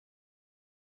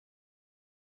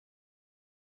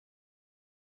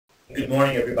Good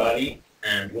morning everybody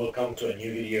and welcome to a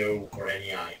new video for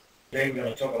NEI. Today we're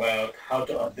going to talk about how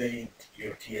to update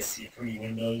your TSC3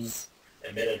 Windows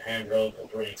Embedded Handheld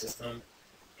Operating System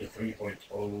to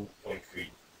 3.0.3.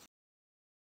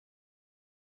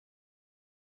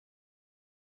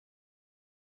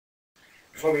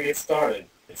 Before we get started,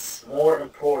 it's more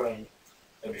important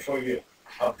that before you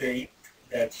update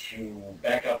that you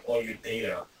back up all your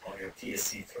data on your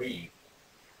TSC3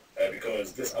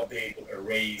 because this update will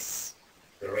erase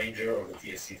the Ranger of the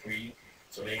TSC3.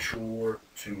 So make sure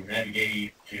to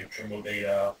navigate to your Trimble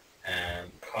data and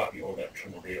copy all that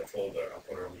Trimble data folder and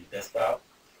put it on your desktop.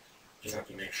 Just have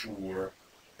to make sure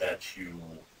that you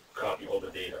copy all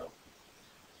the data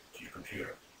to your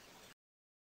computer.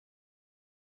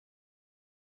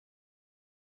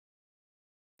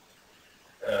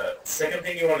 Second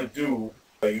thing you want to do,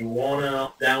 you want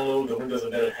to download the Windows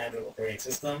Embedded Handheld Operating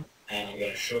System, and I'm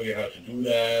going to show you how to do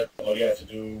that. All you have to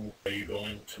do, you go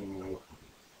into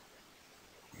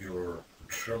your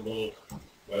Trimble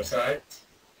website,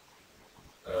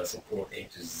 support A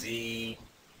to Z,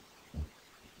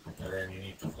 and then you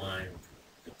need to find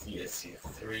the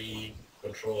TSC3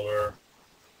 controller,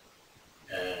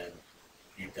 and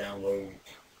you download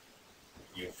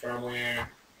your firmware,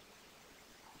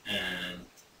 and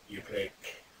you click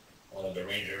on the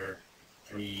Ranger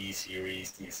 3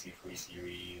 series, TSC3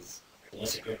 series.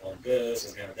 Once you click on this,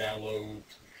 it's going to download,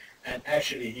 and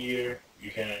actually here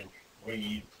you can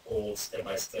read all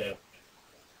step-by-step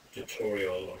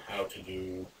tutorial on how to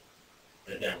do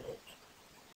the download.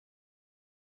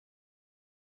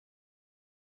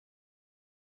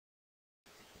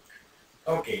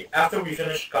 Okay, after we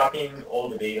finish copying all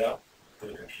the data to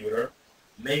the computer,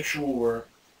 make sure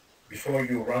before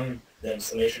you run the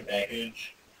installation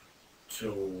package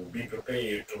to be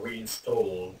prepared to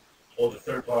reinstall all the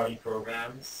third-party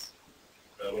programs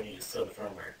when you install the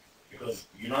firmware. Because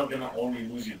you're not going to only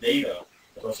lose your data,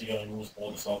 but also you're going to lose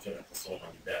all the software that's installed on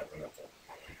your data collector.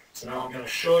 So now I'm going to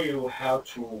show you how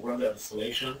to run the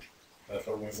installation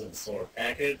for Windows Installer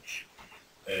package.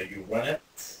 You run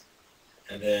it,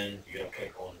 and then you're going to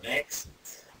click on Next.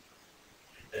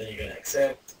 Then you're going to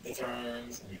accept the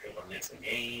terms, and you click on Next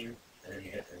again, and then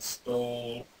you hit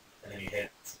Install, and then you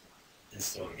hit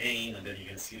Install again, and then you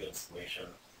can see the installation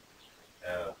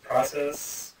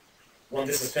process. Once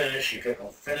this is finished, you click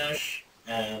on Finish,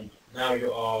 and now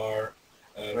you are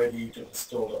ready to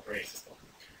install the operating system.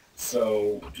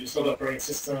 So to install the operating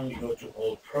system, you go to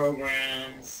All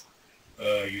Programs,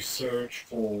 you search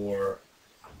for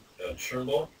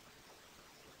Trimble,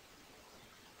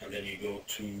 and then you go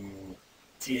to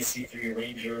TSC3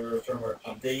 Ranger Firmware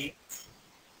Update,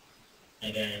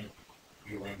 and then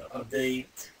you run the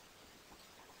update.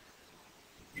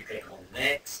 You click on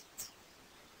Next.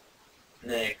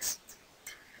 Next.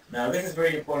 Now this is a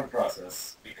very important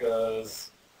process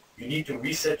because you need to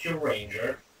reset your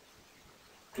Ranger.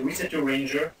 To reset your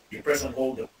Ranger, you press and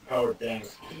hold the power down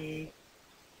key.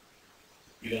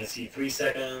 You're going to see 3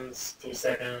 seconds, 2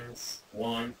 seconds,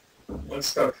 1. Once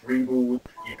start reboot,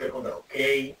 you click on the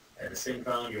OK. At the same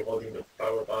time, you're holding the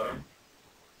power button.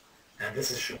 And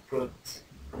this should put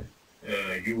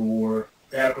your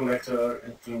data collector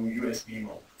into USB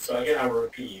mode. So again, I will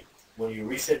repeat. When you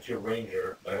reset your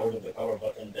Ranger by holding the power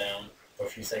button down for a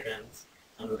few seconds,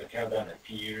 under the countdown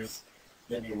appears,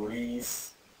 then you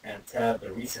release and tap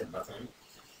the reset button.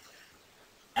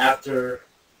 After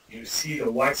you see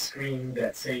the white screen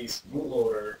that says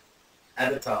bootloader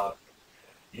at the top,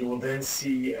 you will then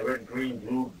see a red, green,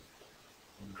 blue,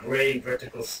 gray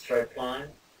vertical stripe line.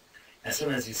 As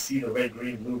soon as you see the red,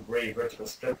 green, blue, gray vertical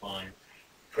stripe line,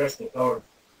 press the power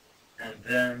and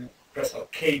then press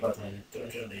OK button to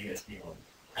enter the USB mode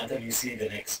until you see the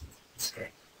next screen.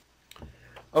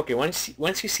 Okay, once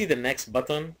you see the next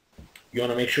button, you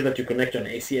want to make sure that you connect an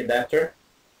AC adapter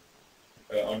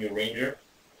on your Ranger,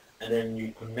 and then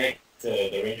you connect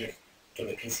the Ranger to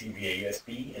the PC via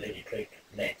USB, and then you click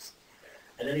Next.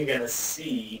 And then you're going to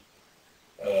see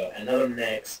another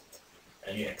Next,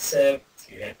 and you accept,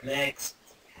 you hit Next,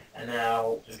 and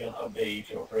now it's going to update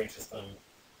your operating system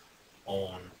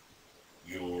on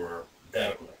your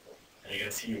data collector. And you're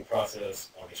going to see your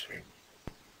process on your screen.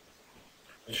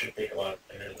 This should take about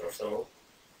a minute or so.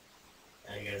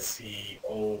 And you're going to see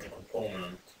all the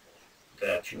components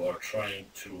that you are trying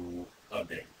to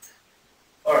update.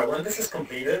 Alright, when this is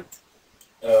completed,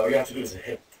 all you have to do is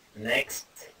hit Next,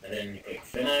 and then you click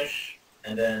Finish,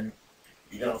 and then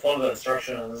you're going to follow the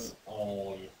instructions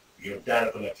on your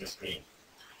data collector screen.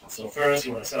 So first,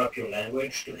 you want to set up your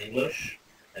language to English,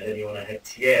 and then you want to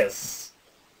hit Yes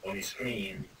on your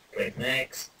screen, click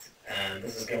Next, and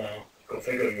this is going to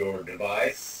configure your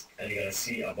device and you're going to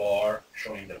see a bar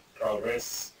showing the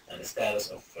progress and the status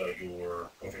of your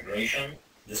configuration.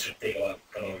 This should take about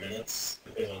a couple of minutes,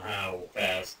 depending on how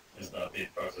fast is the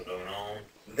update process going on.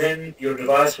 Then your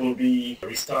device will be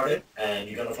restarted, and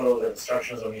you're going to follow the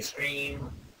instructions on your screen,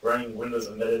 running Windows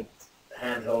Embedded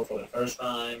Handheld for the first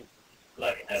time,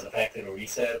 like as a factory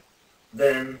reset.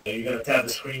 Then you're going to tap the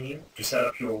screen to set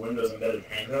up your Windows Embedded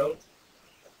Handheld.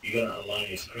 You're going to align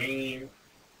your screen,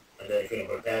 and then you're going to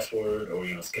put a password,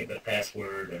 or skip that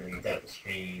password, and then you tap the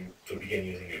screen to begin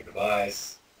using your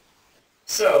device.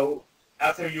 So,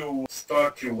 after you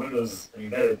start your Windows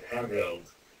Embedded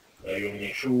Handheld, you'll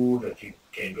make sure that you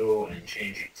can go and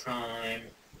change your time,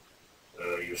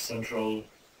 your central,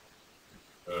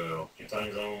 your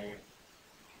time zone.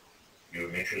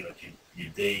 You'll make sure that your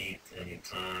date and your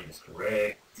time is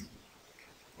correct.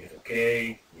 You hit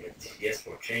OK, you hit yes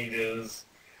for changes,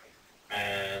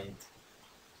 and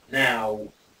now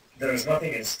there is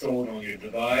nothing installed on your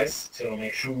device, so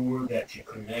make sure that you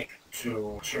connect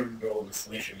to Trimble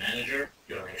Installation Manager.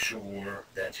 You'll make sure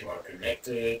that you are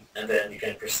connected, and then you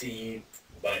can proceed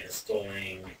by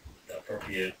installing the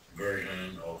appropriate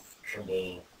version of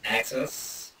Trimble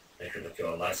Access. Make sure that you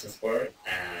are licensed for it,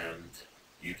 and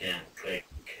you can click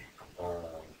on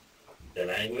the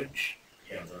language.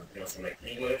 You can select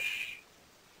English.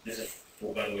 This is,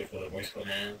 by the way, for the voice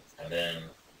command, and then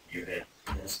you hit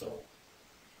install.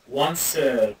 Once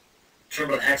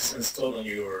Trimble Access is installed on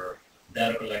your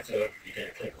data collector, you can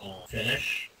click on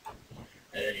Finish,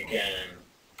 and then you can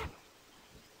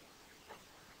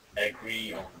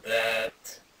agree on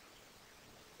that,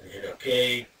 and hit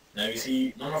OK. Now you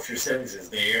see none of your settings is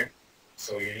there,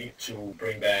 so you need to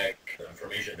bring back the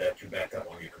information that you backed up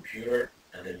on your computer,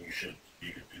 and then you could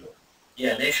do that.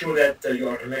 Yeah, make sure that you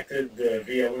are connected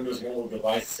via Windows Mobile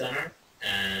Device Center,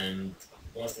 and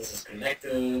once this is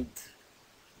connected,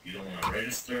 you don't want to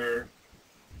register,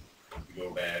 you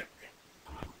go back,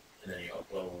 and then you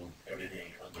upload everything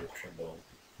under Trimble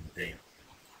data.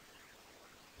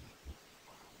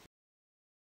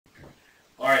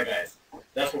 Alright guys,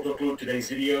 that's what will conclude today's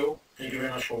video. Thank you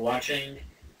very much for watching,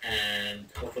 and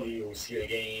hopefully we'll see you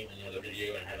again in another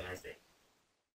video, and have a nice day.